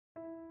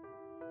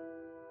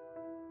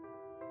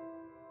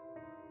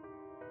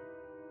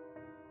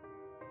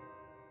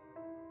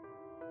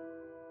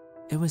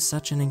It was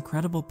such an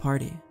incredible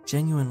party.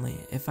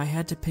 Genuinely, if I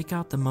had to pick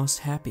out the most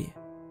happy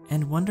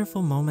and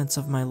wonderful moments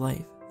of my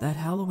life, that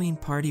Halloween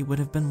party would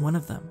have been one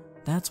of them.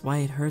 That's why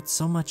it hurts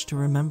so much to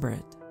remember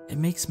it. It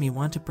makes me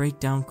want to break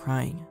down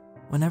crying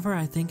whenever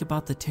I think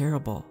about the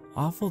terrible,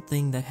 awful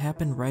thing that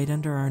happened right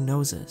under our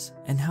noses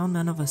and how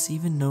none of us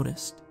even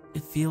noticed.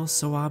 It feels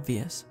so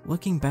obvious,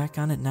 looking back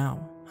on it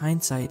now.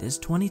 Hindsight is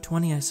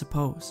 20/20, I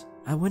suppose.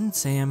 I wouldn't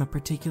say I'm a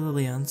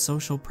particularly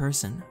unsocial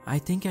person. I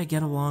think I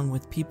get along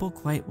with people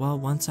quite well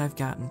once I've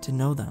gotten to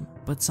know them,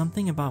 but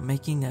something about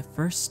making that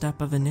first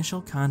step of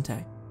initial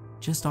contact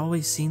just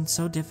always seemed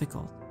so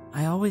difficult.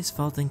 I always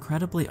felt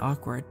incredibly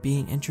awkward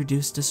being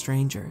introduced to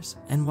strangers,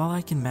 and while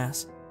I can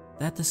mask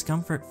that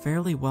discomfort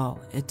fairly well,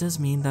 it does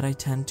mean that I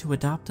tend to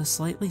adopt a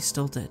slightly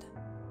stilted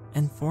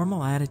and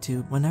formal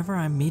attitude whenever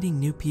I'm meeting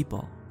new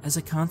people. As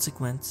a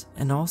consequence,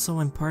 and also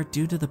in part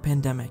due to the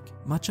pandemic,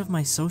 much of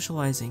my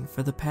socializing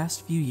for the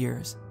past few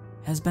years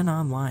has been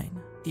online.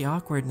 The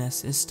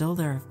awkwardness is still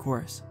there, of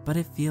course, but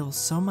it feels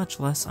so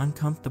much less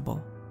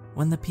uncomfortable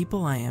when the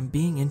people I am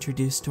being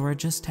introduced to are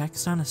just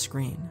text on a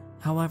screen.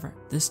 However,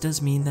 this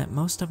does mean that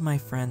most of my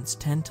friends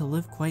tend to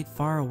live quite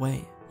far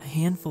away. A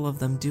handful of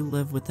them do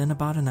live within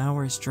about an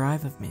hour's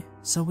drive of me,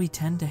 so we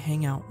tend to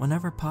hang out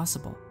whenever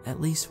possible. At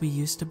least we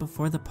used to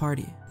before the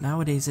party.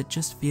 Nowadays it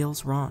just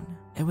feels wrong.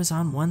 It was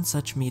on one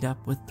such meetup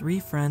with 3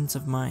 friends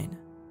of mine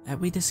that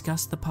we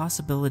discussed the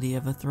possibility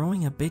of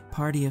throwing a big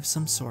party of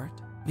some sort.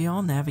 We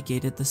all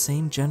navigated the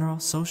same general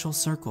social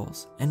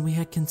circles, and we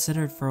had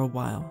considered for a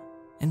while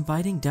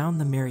inviting down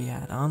the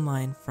myriad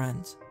online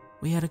friends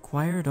we had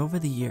acquired over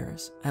the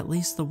years, at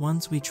least the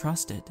ones we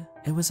trusted.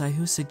 It was I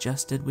who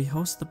suggested we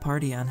host the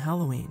party on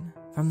Halloween.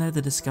 From there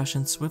the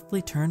discussion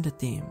swiftly turned to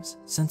themes,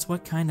 since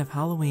what kind of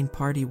Halloween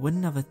party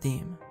wouldn't have a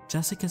theme?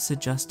 Jessica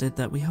suggested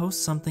that we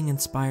host something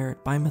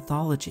inspired by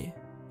mythology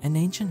and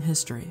ancient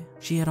history.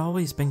 She had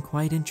always been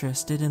quite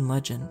interested in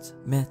legends,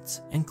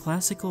 myths, and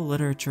classical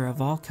literature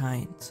of all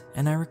kinds,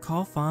 and I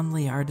recall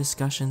fondly our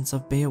discussions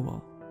of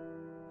Beowulf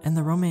and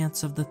the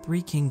romance of the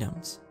 3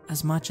 kingdoms.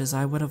 As much as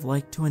I would have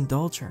liked to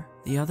indulge her,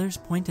 the others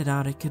pointed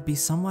out it could be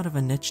somewhat of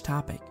a niche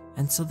topic,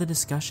 and so the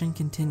discussion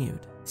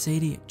continued.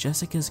 Sadie,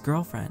 Jessica's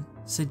girlfriend,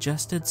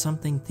 suggested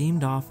something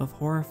themed off of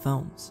horror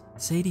films.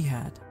 Sadie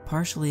had,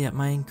 partially at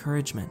my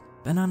encouragement,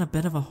 been on a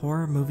bit of a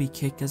horror movie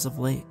kick as of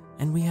late,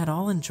 and we had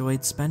all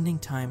enjoyed spending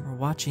time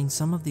watching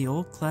some of the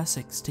old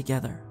classics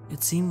together.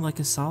 It seemed like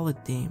a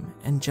solid theme,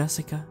 and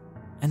Jessica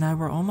and I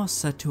were almost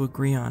set to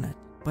agree on it,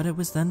 but it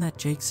was then that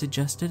Jake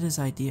suggested his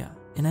idea.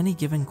 In any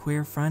given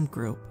queer friend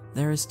group,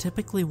 there is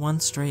typically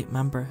one straight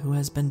member who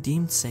has been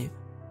deemed safe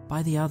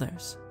by the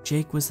others.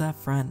 Jake was that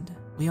friend.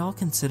 We all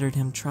considered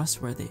him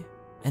trustworthy,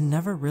 and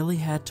never really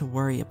had to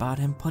worry about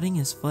him putting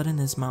his foot in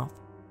his mouth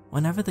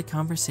whenever the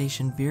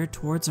conversation veered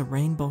towards a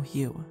rainbow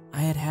hue.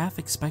 I had half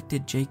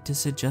expected Jake to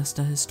suggest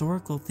a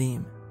historical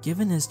theme,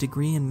 given his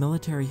degree in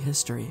military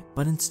history,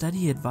 but instead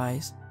he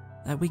advised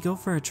that we go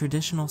for a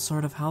traditional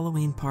sort of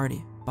Halloween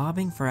party,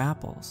 bobbing for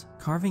apples,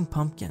 carving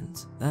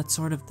pumpkins, that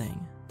sort of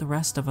thing. The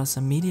rest of us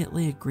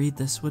immediately agreed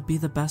this would be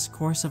the best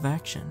course of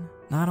action.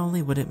 Not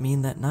only would it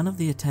mean that none of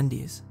the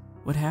attendees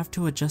would have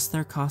to adjust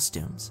their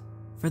costumes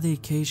for the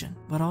occasion,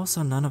 but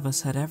also none of us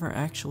had ever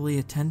actually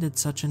attended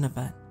such an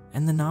event,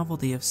 and the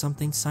novelty of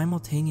something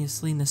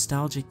simultaneously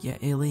nostalgic yet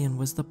alien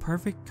was the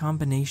perfect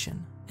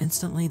combination.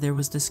 Instantly there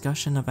was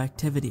discussion of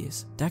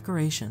activities,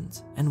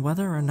 decorations, and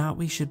whether or not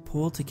we should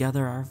pool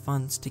together our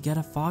funds to get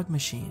a fog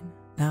machine.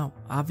 Now,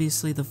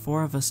 obviously the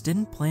 4 of us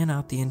didn't plan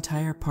out the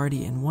entire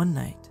party in one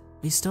night.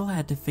 We still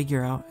had to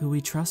figure out who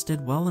we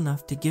trusted well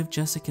enough to give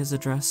Jessica's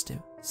address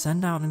to,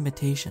 send out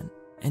invitation,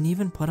 and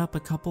even put up a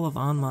couple of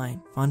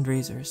online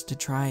fundraisers to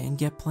try and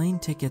get plane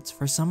tickets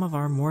for some of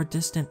our more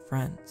distant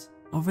friends.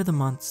 Over the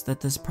months that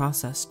this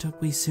process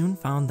took, we soon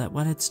found that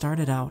what had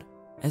started out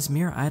as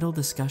mere idle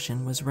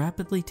discussion was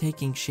rapidly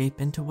taking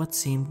shape into what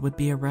seemed would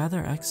be a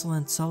rather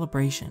excellent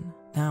celebration.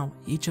 Now,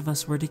 each of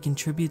us were to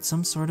contribute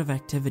some sort of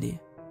activity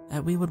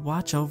that we would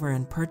watch over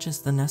and purchase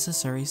the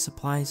necessary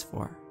supplies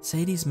for.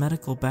 Sadie's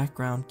medical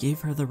background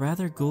gave her the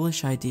rather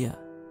ghoulish idea,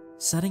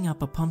 setting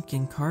up a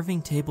pumpkin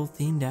carving table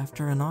themed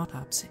after an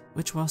autopsy,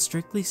 which, while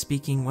strictly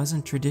speaking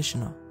wasn't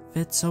traditional,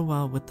 fit so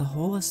well with the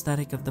whole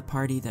aesthetic of the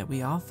party that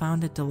we all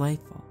found it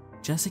delightful.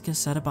 Jessica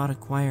set about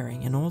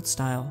acquiring an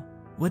old-style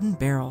wooden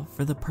barrel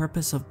for the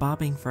purpose of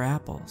bobbing for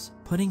apples,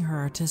 putting her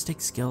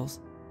artistic skills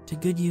to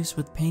good use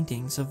with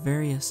paintings of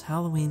various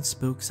Halloween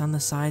spooks on the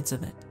sides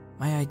of it.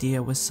 My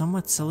idea was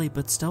somewhat silly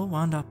but still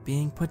wound up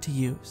being put to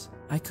use.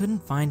 I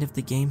couldn't find if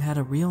the game had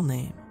a real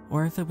name,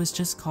 or if it was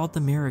just called the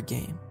mirror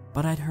game,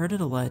 but I'd heard it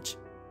alleged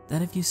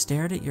that if you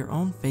stared at your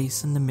own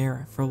face in the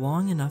mirror for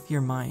long enough, your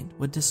mind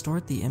would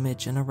distort the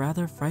image in a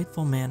rather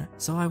frightful manner.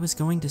 So I was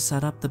going to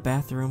set up the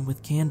bathroom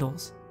with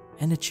candles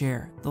and a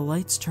chair, the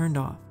lights turned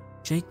off.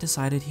 Jake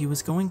decided he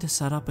was going to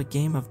set up a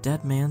game of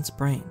Dead Man's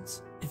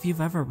Brains. If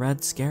you've ever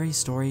read Scary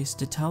Stories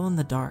to Tell in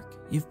the Dark,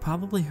 you've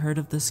probably heard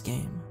of this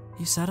game.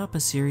 You set up a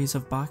series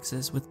of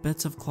boxes with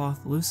bits of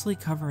cloth loosely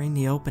covering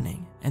the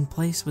opening, and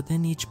place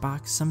within each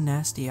box some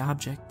nasty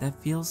object that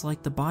feels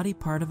like the body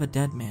part of a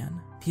dead man.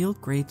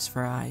 Peeled grapes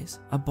for eyes,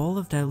 a bowl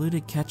of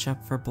diluted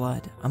ketchup for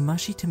blood, a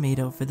mushy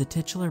tomato for the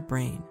titular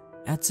brain,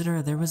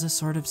 etc. There was a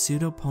sort of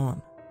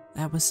pseudo-poem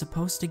that was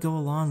supposed to go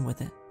along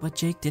with it, but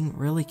Jake didn't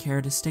really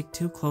care to stick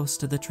too close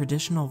to the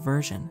traditional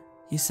version.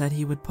 He said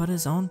he would put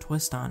his own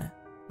twist on it.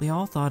 We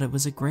all thought it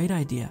was a great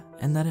idea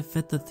and that it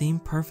fit the theme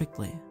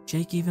perfectly.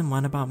 Jake even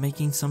went about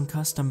making some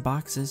custom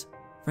boxes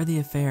for the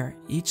affair,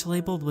 each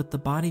labeled with the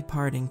body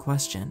part in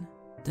question,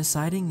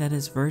 deciding that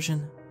his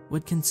version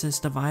would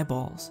consist of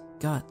eyeballs,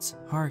 guts,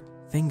 heart,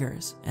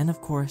 fingers, and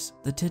of course,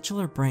 the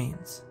titular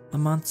brains. The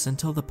months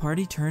until the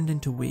party turned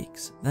into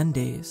weeks, then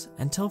days,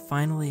 until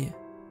finally it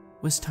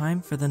was time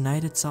for the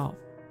night itself.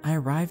 I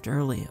arrived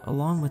early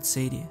along with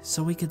Sadie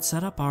so we could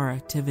set up our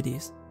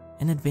activities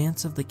in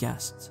advance of the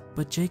guests,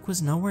 but Jake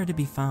was nowhere to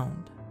be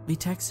found. We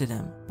texted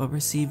him, but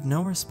received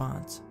no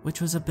response,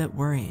 which was a bit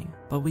worrying,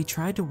 but we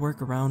tried to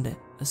work around it,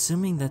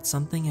 assuming that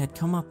something had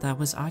come up that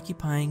was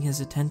occupying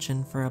his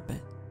attention for a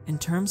bit. In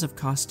terms of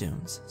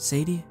costumes,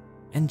 Sadie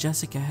and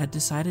Jessica had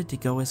decided to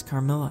go as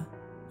Carmilla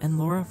and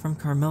Laura from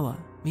Carmilla.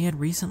 We had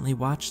recently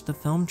watched the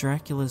film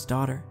Dracula's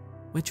Daughter,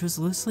 which was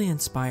loosely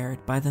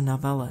inspired by the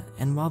novella,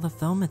 and while the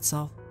film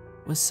itself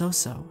was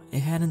so-so, it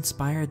had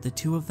inspired the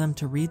two of them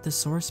to read the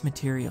source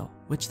material,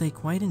 which they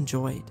quite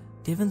enjoyed.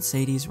 Given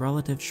Sadie's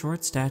relative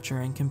short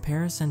stature in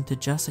comparison to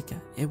Jessica,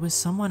 it was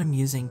somewhat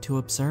amusing to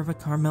observe a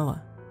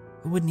Carmilla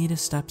who would need a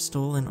step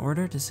stool in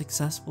order to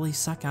successfully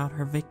suck out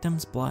her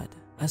victim's blood.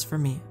 As for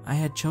me, I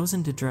had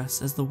chosen to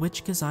dress as the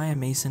witch Keziah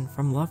Mason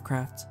from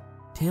Lovecraft's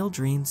Tale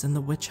Dreams in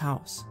the Witch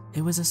House.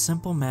 It was a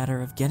simple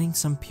matter of getting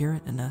some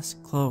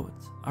Puritan-esque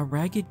clothes, a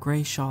ragged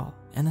gray shawl,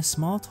 and a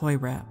small toy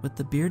rat with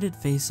the bearded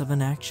face of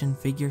an action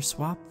figure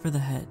swapped for the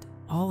head.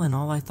 All in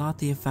all, I thought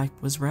the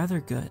effect was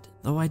rather good,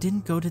 though I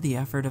didn't go to the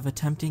effort of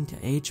attempting to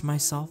age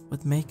myself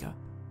with makeup.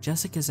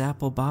 Jessica's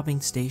apple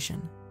bobbing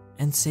station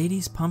and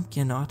Sadie's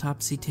pumpkin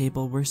autopsy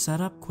table were set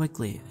up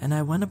quickly, and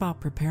I went about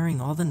preparing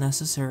all the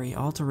necessary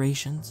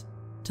alterations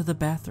to the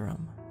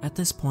bathroom. At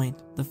this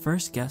point, the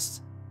first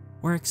guests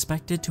were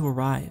expected to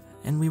arrive,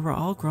 and we were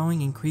all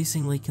growing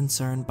increasingly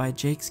concerned by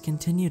Jake's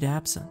continued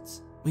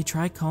absence. We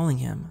tried calling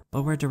him,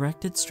 but were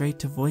directed straight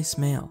to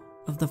voicemail.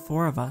 Of the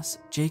four of us,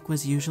 Jake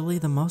was usually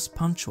the most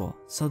punctual,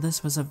 so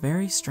this was a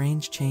very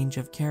strange change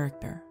of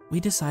character. We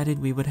decided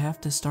we would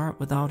have to start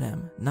without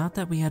him, not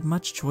that we had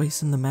much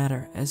choice in the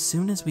matter. As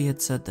soon as we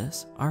had said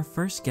this, our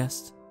first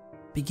guests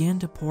began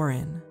to pour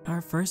in.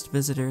 Our first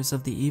visitors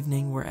of the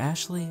evening were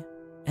Ashley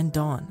and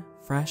Dawn,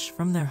 fresh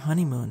from their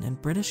honeymoon in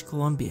British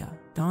Columbia.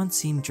 Dawn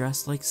seemed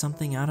dressed like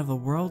something out of a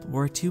World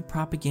War II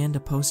propaganda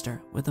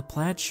poster, with a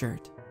plaid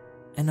shirt,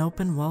 an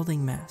open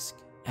welding mask.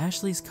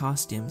 Ashley's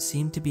costume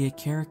seemed to be a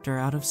character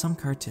out of some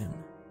cartoon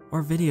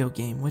or video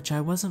game which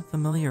I wasn't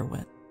familiar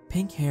with.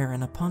 Pink hair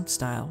in a punk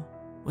style,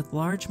 with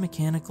large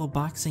mechanical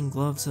boxing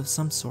gloves of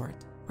some sort.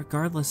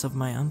 Regardless of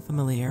my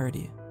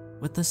unfamiliarity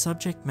with the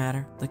subject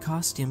matter, the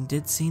costume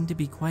did seem to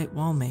be quite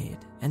well made,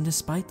 and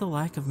despite the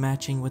lack of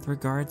matching with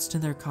regards to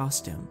their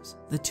costumes,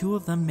 the two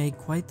of them made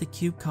quite the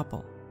cute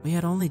couple. We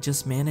had only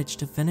just managed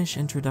to finish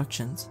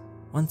introductions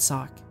when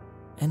Sock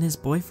and his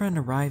boyfriend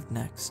arrived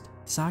next.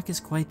 Sock is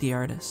quite the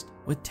artist,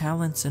 with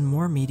talents in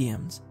more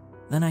mediums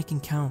than I can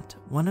count,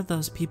 one of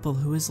those people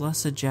who is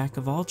less a jack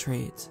of all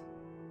trades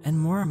and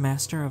more a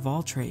master of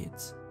all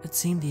trades. It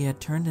seemed he had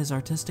turned his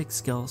artistic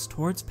skills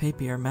towards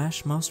papier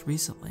mâché most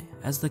recently,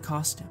 as the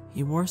costume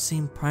he wore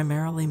seemed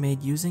primarily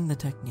made using the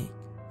technique.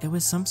 It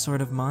was some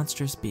sort of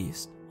monstrous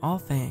beast, all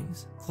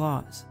fangs,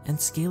 claws, and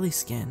scaly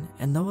skin,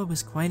 and though it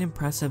was quite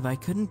impressive, I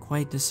couldn't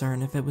quite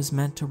discern if it was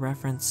meant to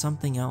reference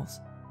something else,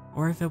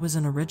 or if it was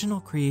an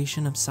original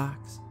creation of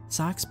Sock's.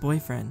 Sock's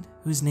boyfriend,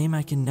 whose name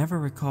I can never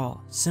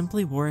recall,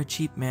 simply wore a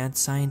cheap mad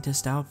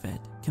scientist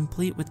outfit,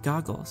 complete with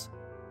goggles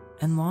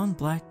and long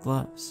black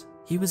gloves.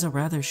 He was a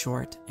rather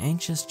short,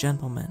 anxious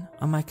gentleman,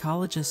 a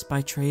mycologist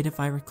by trade if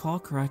I recall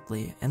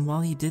correctly, and while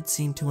he did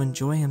seem to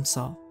enjoy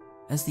himself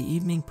as the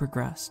evening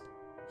progressed,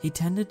 he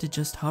tended to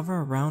just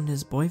hover around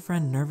his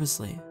boyfriend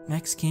nervously.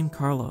 Next came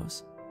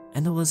Carlos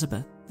and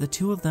Elizabeth, the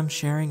two of them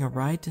sharing a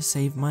ride to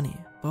save money.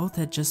 Both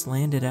had just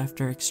landed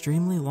after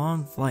extremely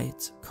long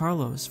flights,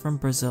 Carlos from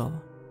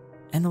Brazil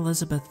and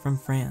Elizabeth from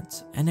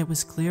France, and it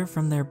was clear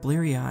from their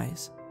bleary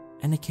eyes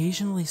and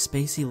occasionally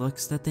spacey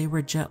looks that they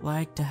were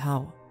jet-lagged to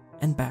hell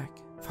and back.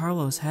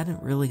 Carlos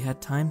hadn't really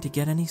had time to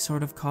get any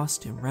sort of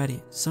costume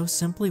ready, so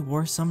simply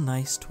wore some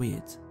nice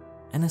tweeds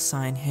and a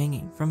sign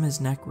hanging from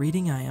his neck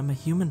reading "I am a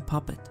human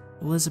puppet."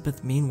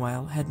 Elizabeth,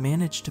 meanwhile, had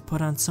managed to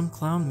put on some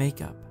clown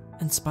makeup.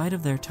 In spite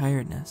of their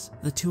tiredness,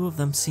 the two of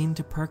them seemed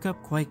to perk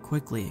up quite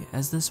quickly,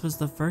 as this was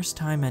the first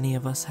time any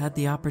of us had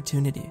the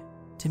opportunity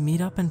to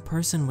meet up in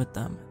person with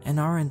them, and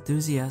our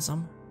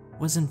enthusiasm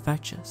was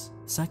infectious.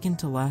 Second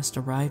to last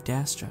arrived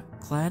Astra,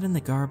 clad in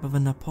the garb of a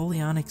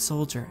Napoleonic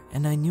soldier,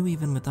 and I knew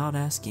even without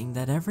asking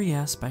that every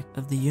aspect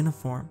of the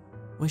uniform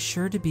was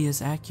sure to be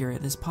as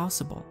accurate as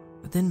possible.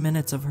 Within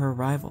minutes of her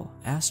arrival,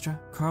 Astra,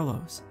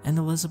 Carlos, and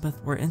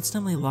Elizabeth were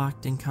instantly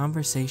locked in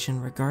conversation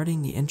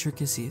regarding the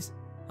intricacies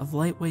of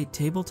lightweight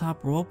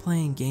tabletop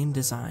role-playing game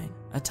design,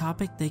 a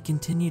topic they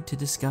continued to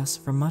discuss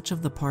for much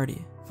of the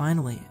party.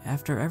 Finally,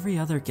 after every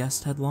other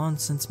guest had long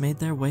since made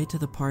their way to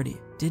the party,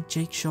 did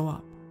Jake show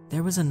up?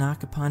 There was a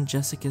knock upon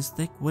Jessica's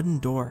thick wooden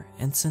door,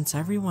 and since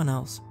everyone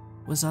else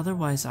was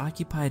otherwise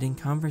occupied in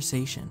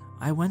conversation,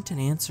 I went and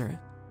answered it.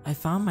 I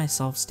found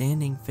myself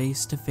standing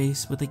face to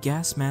face with a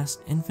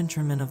gas-masked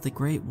infantryman of the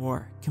Great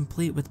War,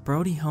 complete with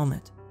Brody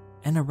helmet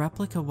and a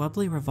replica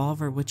Webley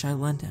revolver which I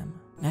lent him.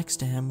 Next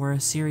to him were a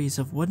series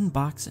of wooden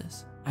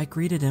boxes. I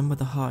greeted him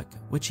with a hug,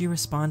 which he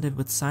responded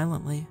with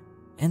silently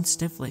and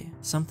stiffly.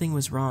 Something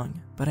was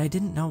wrong, but I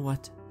didn't know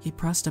what. He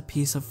pressed a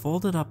piece of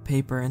folded up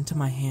paper into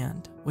my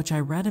hand, which I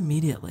read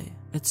immediately.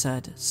 It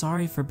said,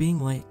 "Sorry for being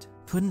late.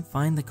 Couldn't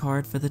find the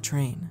card for the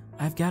train.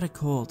 I've got a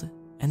cold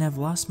and have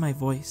lost my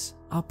voice.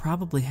 I'll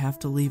probably have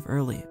to leave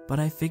early, but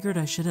I figured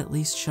I should at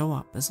least show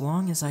up as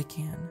long as I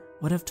can.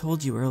 Would have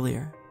told you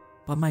earlier,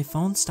 but my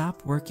phone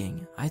stopped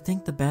working. I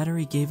think the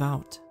battery gave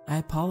out." I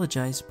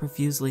apologized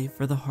profusely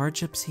for the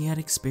hardships he had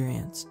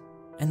experienced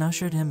and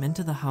ushered him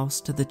into the house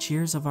to the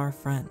cheers of our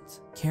friends,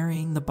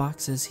 carrying the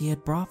boxes he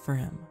had brought for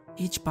him.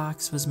 Each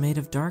box was made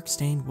of dark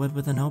stained wood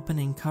with an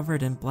opening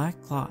covered in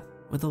black cloth,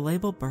 with a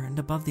label burned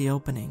above the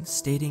opening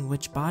stating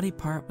which body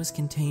part was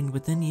contained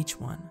within each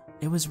one.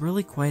 It was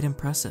really quite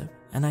impressive,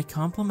 and I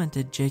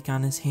complimented Jake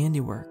on his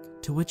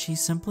handiwork, to which he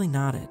simply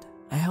nodded.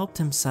 I helped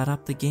him set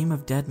up the game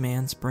of Dead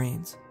Man's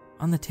Brains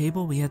on the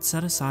table we had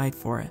set aside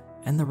for it,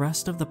 and the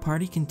rest of the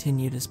party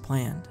continued as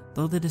planned,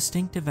 though the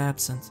distinctive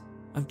absence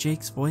of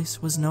Jake's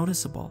voice was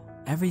noticeable.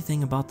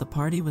 Everything about the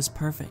party was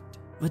perfect.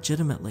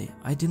 Legitimately,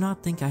 I do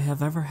not think I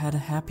have ever had a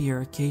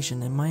happier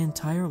occasion in my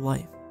entire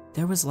life.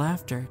 There was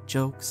laughter,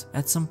 jokes,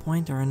 at some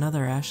point or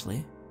another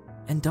Ashley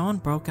and Dawn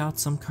broke out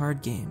some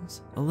card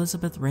games.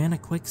 Elizabeth ran a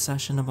quick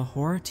session of a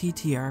horror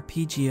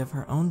TTRPG of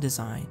her own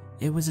design.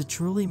 It was a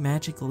truly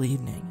magical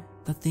evening.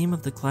 The theme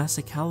of the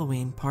classic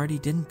Halloween party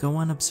didn't go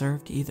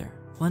unobserved either.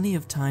 Plenty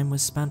of time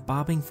was spent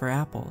bobbing for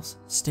apples,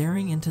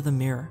 staring into the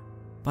mirror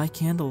by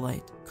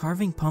candlelight,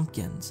 carving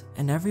pumpkins,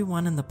 and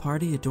everyone in the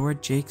party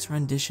adored Jake's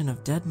rendition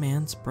of Dead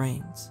Man's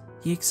Brains.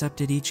 He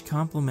accepted each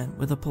compliment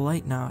with a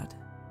polite nod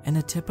and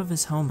a tip of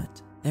his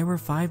helmet. There were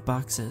 5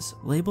 boxes,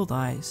 labeled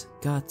eyes,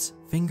 guts,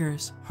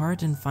 fingers,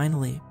 heart, and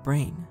finally,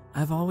 brain.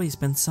 I've always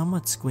been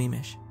somewhat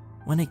squeamish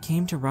when it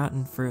came to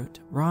rotten fruit,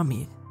 raw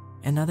meat,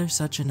 and other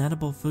such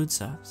inedible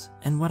foodstuffs,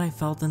 and what I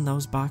felt in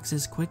those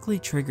boxes quickly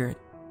triggered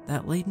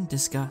that latent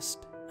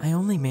disgust. I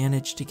only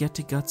managed to get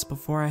to guts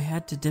before I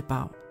had to dip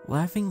out,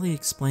 laughingly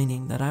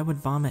explaining that I would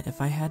vomit if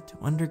I had to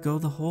undergo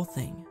the whole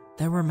thing.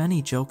 There were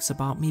many jokes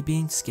about me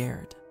being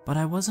scared, but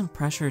I wasn't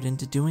pressured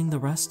into doing the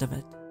rest of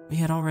it. We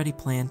had already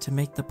planned to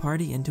make the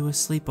party into a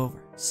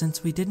sleepover,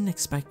 since we didn't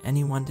expect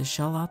anyone to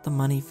shell out the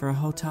money for a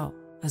hotel.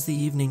 As the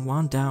evening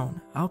wound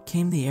down, out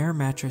came the air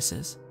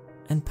mattresses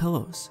and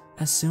pillows.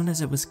 As soon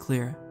as it was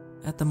clear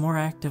that the more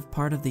active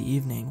part of the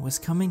evening was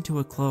coming to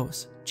a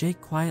close,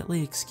 Jake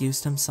quietly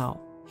excused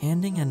himself,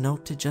 handing a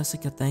note to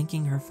Jessica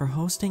thanking her for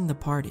hosting the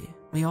party.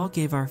 We all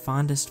gave our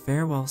fondest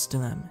farewells to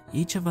him,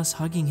 each of us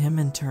hugging him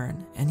in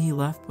turn, and he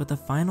left with a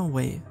final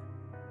wave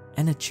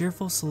and a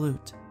cheerful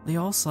salute. We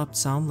all slept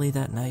soundly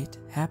that night,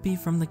 happy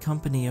from the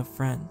company of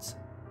friends,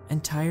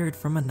 and tired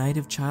from a night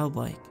of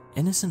childlike,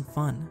 innocent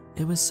fun.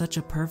 It was such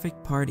a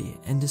perfect party,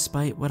 and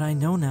despite what I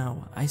know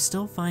now, I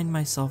still find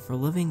myself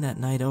reliving that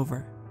night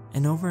over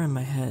and over in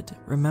my head,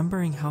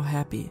 remembering how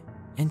happy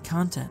and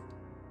content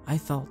I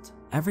felt.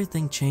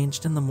 Everything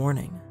changed in the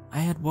morning. I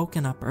had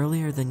woken up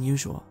earlier than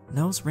usual,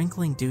 nose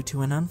wrinkling due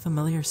to an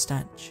unfamiliar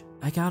stench.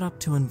 I got up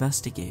to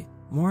investigate,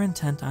 more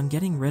intent on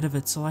getting rid of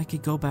it so I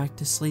could go back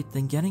to sleep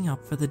than getting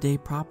up for the day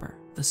proper.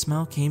 The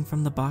smell came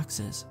from the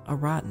boxes, a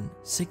rotten,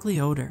 sickly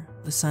odor,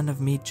 the scent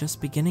of meat just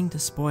beginning to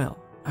spoil.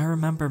 I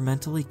remember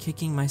mentally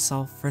kicking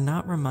myself for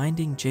not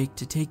reminding Jake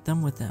to take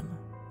them with him.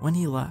 When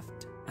he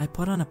left, I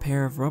put on a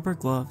pair of rubber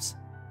gloves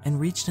and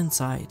reached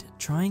inside,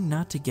 trying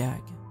not to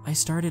gag. I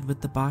started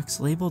with the box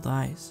labeled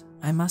eyes.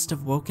 I must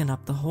have woken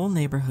up the whole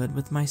neighborhood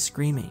with my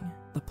screaming.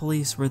 The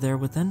police were there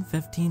within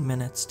 15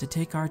 minutes to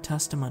take our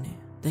testimony.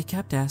 They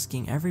kept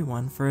asking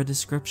everyone for a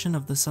description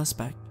of the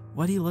suspect,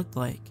 what he looked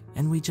like,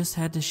 and we just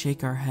had to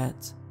shake our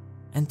heads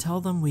and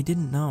tell them we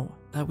didn't know,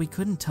 that we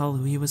couldn't tell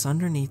who he was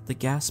underneath the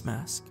gas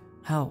mask.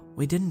 Hell,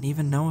 we didn't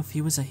even know if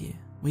he was a he.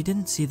 We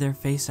didn't see their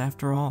face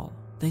after all.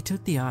 They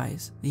took the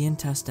eyes, the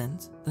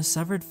intestines, the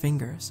severed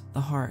fingers,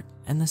 the heart,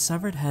 and the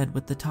severed head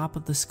with the top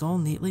of the skull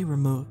neatly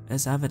removed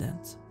as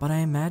evidence, but I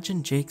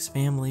imagine Jake's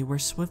family were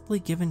swiftly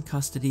given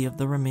custody of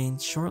the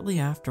remains shortly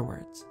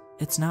afterwards.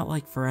 It's not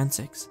like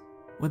forensics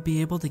would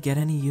be able to get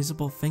any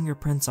usable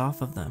fingerprints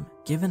off of them,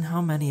 given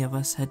how many of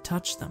us had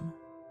touched them.